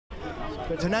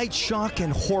Tonight, shock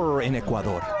and horror in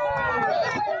Ecuador.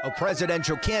 A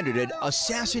presidential candidate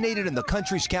assassinated in the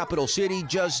country's capital city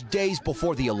just days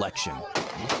before the election.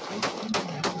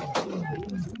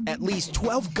 At least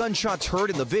 12 gunshots heard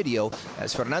in the video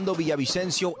as Fernando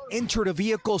Villavicencio entered a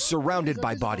vehicle surrounded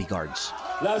by bodyguards.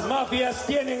 Las mafias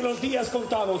tienen los días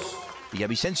contados.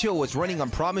 Villavicencio was running on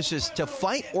promises to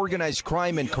fight organized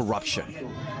crime and corruption,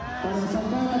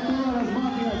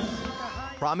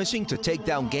 promising to take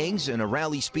down gangs in a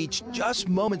rally speech just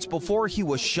moments before he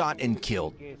was shot and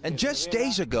killed. And just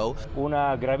days ago,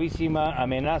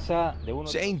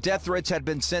 saying death threats had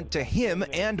been sent to him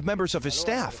and members of his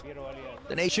staff.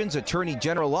 The nation's Attorney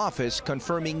General office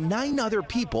confirming 9 other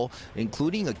people,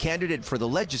 including a candidate for the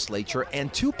legislature,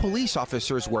 and 2 police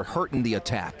officers were hurt in the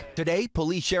attack. Today,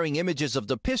 police sharing images of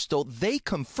the pistol they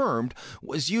confirmed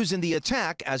was used in the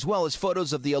attack, as well as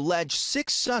photos of the alleged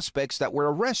 6 suspects that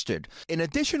were arrested. An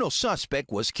additional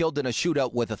suspect was killed in a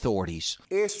shootout with authorities.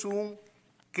 Es un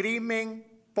crimen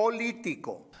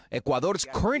político. Ecuador's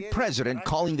current president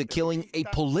calling the killing a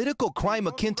political crime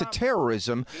akin to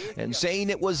terrorism and saying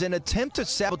it was an attempt to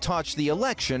sabotage the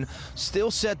election, still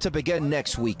set to begin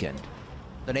next weekend.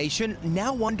 The nation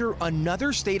now under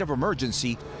another state of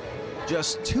emergency,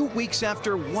 just 2 weeks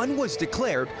after one was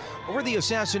declared over the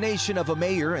assassination of a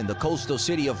mayor in the coastal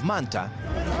city of Manta,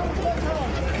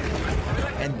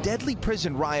 and deadly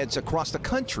prison riots across the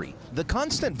country. The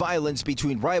constant violence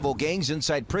between rival gangs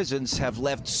inside prisons have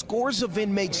left scores of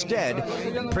inmates dead,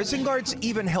 and prison guards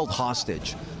even held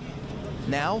hostage.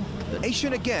 Now, the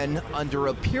nation again under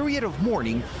a period of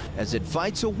mourning as it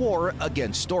fights a war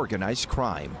against organized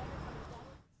crime.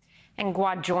 And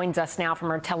Guad joins us now from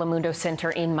our Telemundo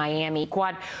Center in Miami.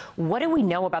 Guad, what do we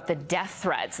know about the death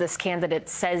threats this candidate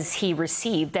says he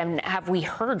received? And have we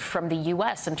heard from the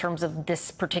U.S. in terms of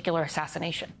this particular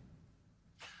assassination?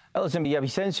 Listen,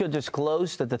 Villavicencio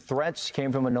disclosed that the threats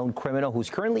came from a known criminal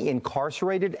who's currently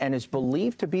incarcerated and is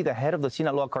believed to be the head of the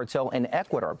Sinaloa cartel in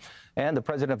Ecuador. And the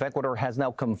president of Ecuador has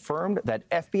now confirmed that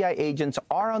FBI agents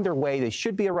are underway. They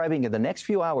should be arriving in the next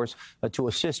few hours to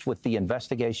assist with the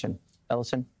investigation.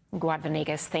 Ellison? Guad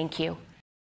Venegas, thank you.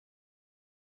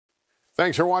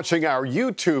 Thanks for watching our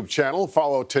YouTube channel.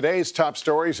 Follow today's top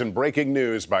stories and breaking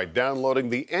news by downloading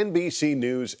the NBC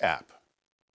News app.